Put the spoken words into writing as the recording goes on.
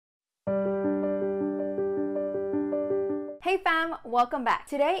Hey fam, welcome back.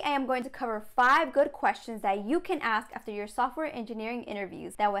 Today I am going to cover 5 good questions that you can ask after your software engineering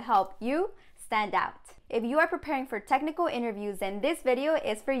interviews that will help you stand out. If you are preparing for technical interviews, then this video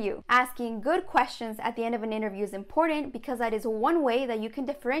is for you. Asking good questions at the end of an interview is important because that is one way that you can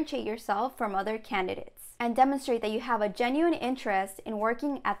differentiate yourself from other candidates and demonstrate that you have a genuine interest in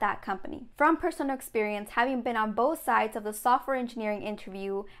working at that company. From personal experience, having been on both sides of the software engineering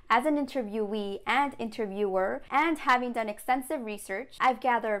interview as an interviewee and interviewer, and having done extensive research, I've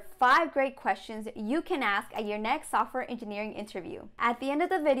gathered 5 great questions you can ask at your next software engineering interview. At the end of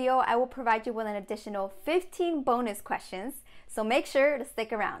the video, I will provide you with an additional 15 bonus questions, so make sure to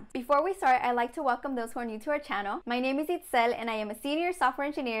stick around. Before we start, I'd like to welcome those who are new to our channel. My name is Itzel and I am a senior software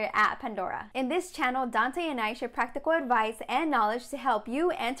engineer at Pandora. In this channel, Dante and I share practical advice and knowledge to help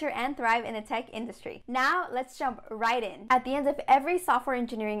you enter and thrive in the tech industry. Now, let's jump right in. At the end of every software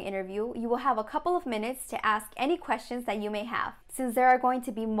engineering interview, you will have a couple of minutes to ask any questions that you may have. Since there are going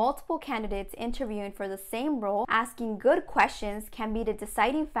to be multiple candidates interviewing for the same role, asking good questions can be the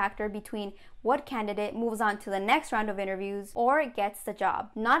deciding factor between what candidate moves on to the next round of interviews or gets the job.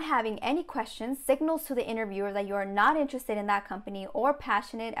 Not having any questions signals to the interviewer that you are not interested in that company or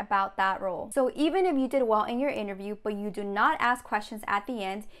passionate about that role. So even if you did well in your interview but you do not ask questions at the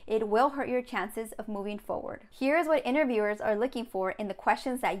end, it will hurt your chances of moving forward. Here's what interviewers are looking for in the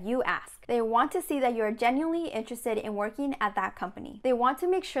questions that you ask. They want to see that you are genuinely interested in working at that company. They want to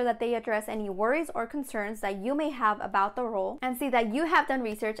make sure that they address any worries or concerns that you may have about the role and see that you have done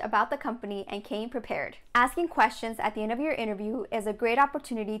research about the company and came prepared. Asking questions at the end of your interview is a great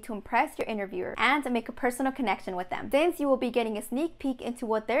opportunity to impress your interviewer and make a personal connection with them, since you will be getting a sneak peek into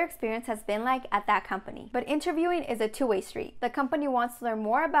what their experience has been like at that company. But interviewing is a two-way street. The company wants to learn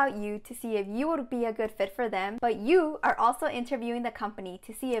more about you to see if you would be a good fit for them, but you are also interviewing the company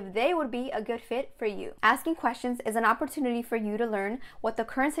to see if they would be a good fit for you. Asking questions is an opportunity for you to learn what the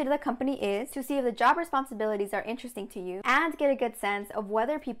current state of the company is, to see if the job responsibilities are interesting to you, and get a good sense of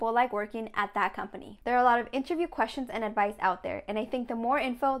whether people like working at that company. There are a lot of interview questions and advice out there, and I think the more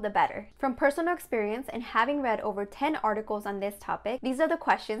info, the better. From personal experience and having read over 10 articles on this topic, these are the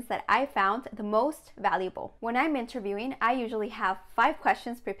questions that I found the most valuable. When I'm interviewing, I usually have 5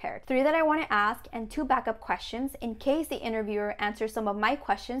 questions prepared, 3 that I want to ask and 2 backup questions in case the interviewer answers some of my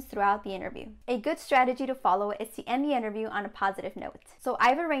questions throughout the interview. A good strategy to follow is to end the interview on a positive note. So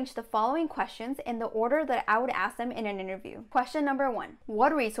I've arranged the following questions in the order that I would ask them in an interview. Question number 1.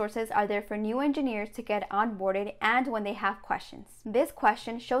 What resources are there for new engineers to get onboarded and when they have questions? This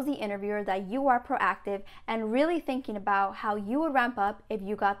question shows the interviewer that you are proactive and really thinking about how you would ramp up if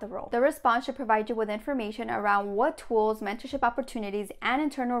you got the role. The response should provide you with information around what tools, mentorship opportunities, and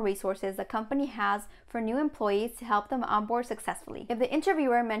internal resources the company has for new employees to help them onboard successfully. If the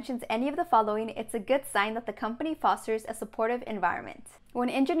interviewer mentions any of the following, it's a good sign that the company fosters a supportive environment. When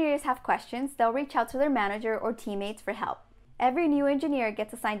engineers have questions, they'll reach out to their manager or teammates for help. Every new engineer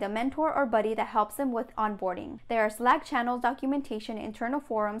gets assigned a mentor or buddy that helps them with onboarding. There are Slack channels, documentation, internal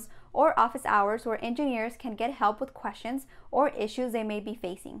forums, or office hours where engineers can get help with questions or issues they may be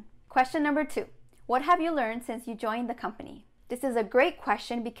facing. Question number 2. What have you learned since you joined the company? This is a great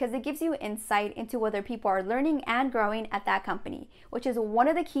question because it gives you insight into whether people are learning and growing at that company, which is one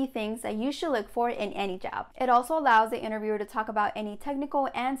of the key things that you should look for in any job. It also allows the interviewer to talk about any technical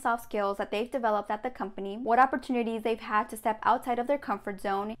and soft skills that they've developed at the company, what opportunities they've had to step outside of their comfort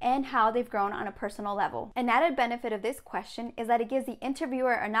zone, and how they've grown on a personal level. An added benefit of this question is that it gives the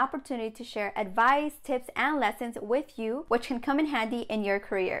interviewer an opportunity to share advice, tips, and lessons with you, which can come in handy in your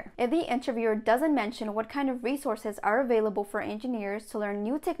career. If the interviewer doesn't mention what kind of resources are available for engineers to learn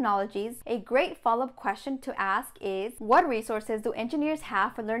new technologies, a great follow-up question to ask is, what resources do engineers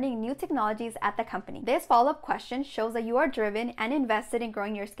have for learning new technologies at the company? This follow-up question shows that you are driven and invested in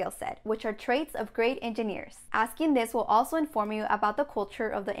growing your skill set, which are traits of great engineers. Asking this will also inform you about the culture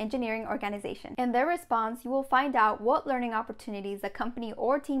of the engineering organization. In their response, you will find out what learning opportunities the company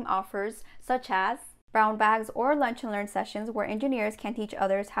or team offers, such as brown bags or lunch and learn sessions where engineers can teach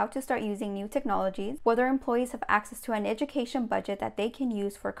others how to start using new technologies, whether employees have access to an education budget that they can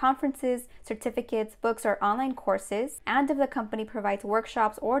use for conferences, certificates, books, or online courses, and if the company provides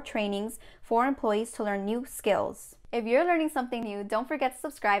workshops or trainings for employees to learn new skills. If you're learning something new, don't forget to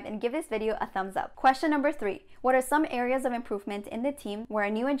subscribe and give this video a thumbs up. Question number 3. What are some areas of improvement in the team where a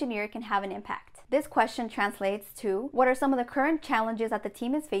new engineer can have an impact? This question translates to, what are some of the current challenges that the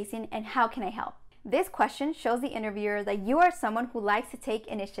team is facing and how can I help? This question shows the interviewer that you are someone who likes to take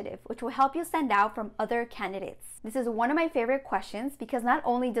initiative, which will help you stand out from other candidates. This is one of my favorite questions because not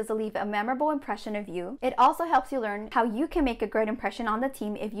only does it leave a memorable impression of you, it also helps you learn how you can make a great impression on the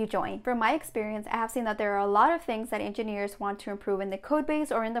team if you join. From my experience, I have seen that there are a lot of things that engineers want to improve in the code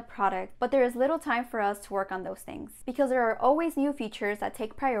base or in the product, but there is little time for us to work on those things because there are always new features that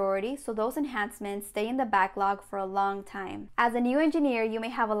take priority, so those enhancements stay in the backlog for a long time. As a new engineer, you may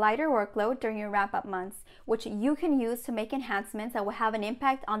have a lighter workload during your ramp-up months, which you can use to make enhancements that will have an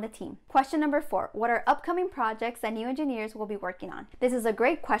impact on the team. Question number 4. What are upcoming projects that new engineers will be working on? This is a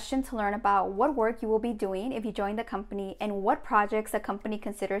great question to learn about what work you will be doing if you join the company and what projects the company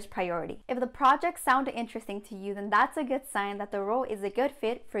considers priority. If the projects sound interesting to you, then that's a good sign that the role is a good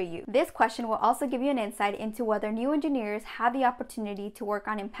fit for you. This question will also give you an insight into whether new engineers have the opportunity to work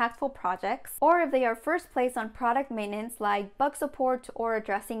on impactful projects or if they are first place on product maintenance like bug support or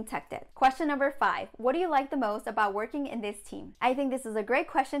addressing tech debt. Question number 5. What do you like the most about working in this team? I think this is a great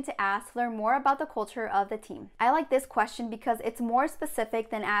question to ask to learn more about the culture of the team. I like this question because it's more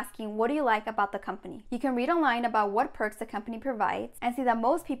specific than asking what do you like about the company. You can read online about what perks the company provides and see that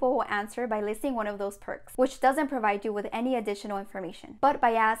most people will answer by listing one of those perks, which doesn't provide you with any additional information. But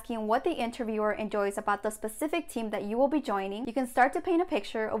by asking what the interviewer enjoys about the specific team that you will be joining, you can start to paint a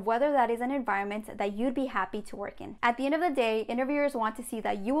picture of whether that is an environment that you'd be happy to work in. At the end of the day, interviewers want to see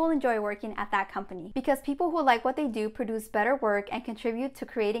that you will enjoy working at that company because people who like what they do produce better work and contribute to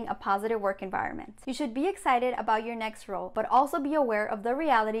creating a positive work environment. You should be excited about your next role, but also be aware of the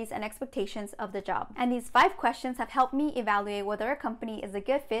realities and expectations of the job. And these 5 questions have helped me evaluate whether a company is a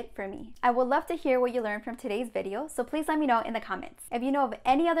good fit for me. I would love to hear what you learned from today's video, so please let me know in the comments. If you know of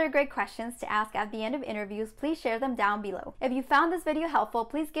any other great questions to ask at the end of interviews, please share them down below. If you found this video helpful,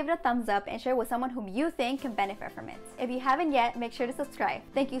 please give it a thumbs up and share with someone whom you think can benefit from it. If you haven't yet, make sure to subscribe.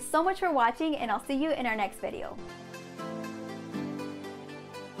 Thank you so much for watching, and I'll see you in our next video.